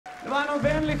Det var någon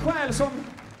vänlig själ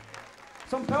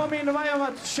som påminner mig om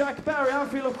att Chuck Berry, han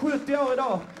fyller 70 år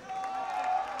idag.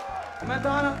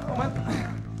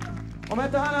 Om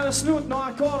inte han hade snott några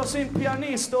ackord av sin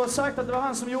pianist och sagt att det var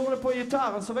han som gjorde det på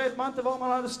gitarren, så vet man inte var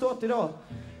man hade stått idag.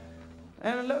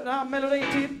 Den här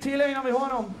melodin tillägnar vi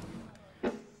honom.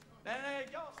 Den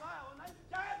går så här och nej,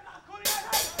 jävlar, kom igen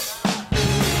här!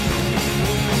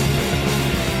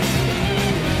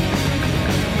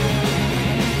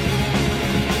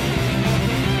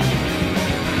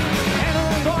 Ännu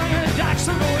en gång är det dags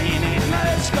att gå in i ett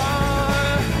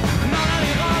nötskal. Någon av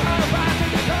de rara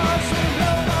vatten glas och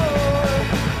blåmål.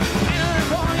 Ännu en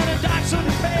gång är det dags att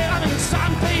defera min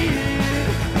samtid.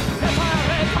 Jag tar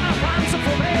rätt på chansen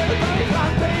för mer utav min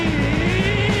framtid.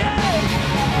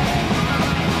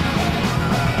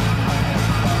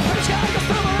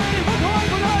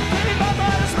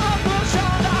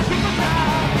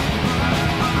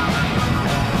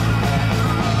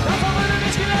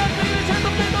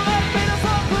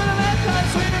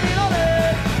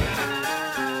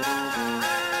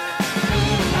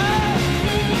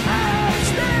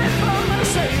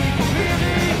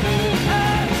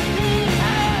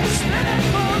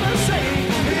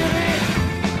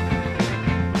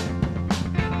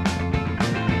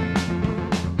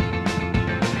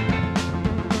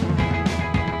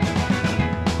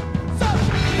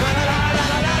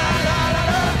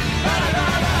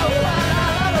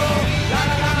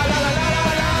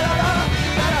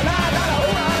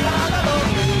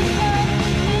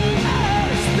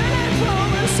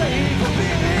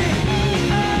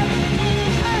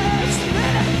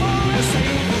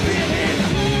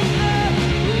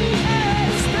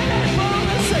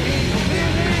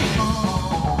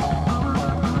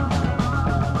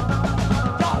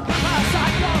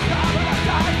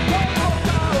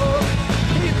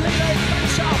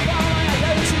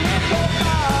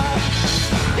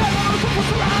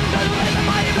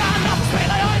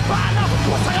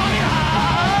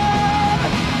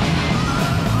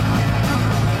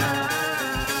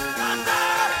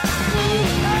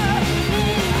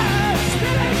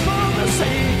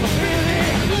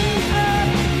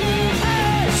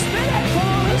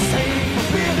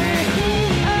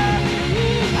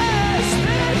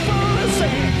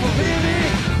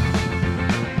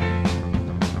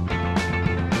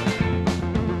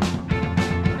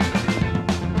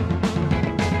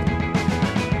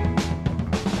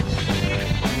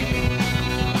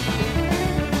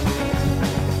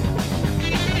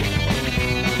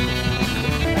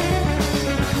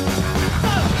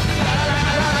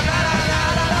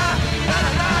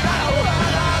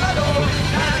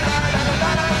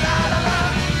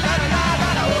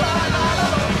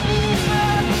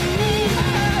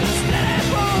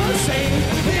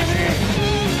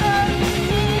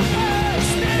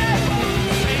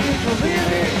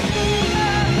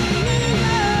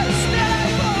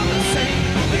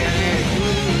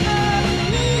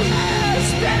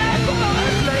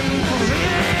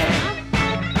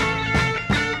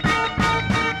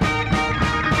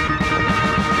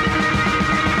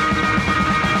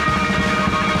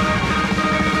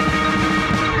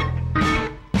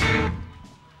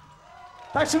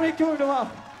 Tack så mycket, ungdomar.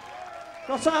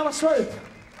 Konserten är slut.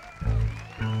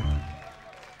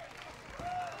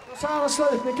 Konserten är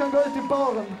slut. Ni kan gå ut i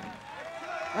baren.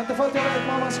 Inte för att jag vet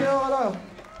vad man ska göra där.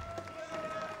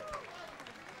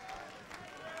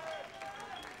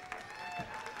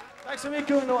 Tack så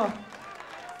mycket, ungdomar.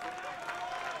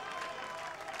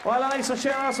 Och alla ni som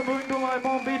känner er som ungdomar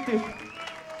imorgon bitti.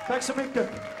 Tack så mycket.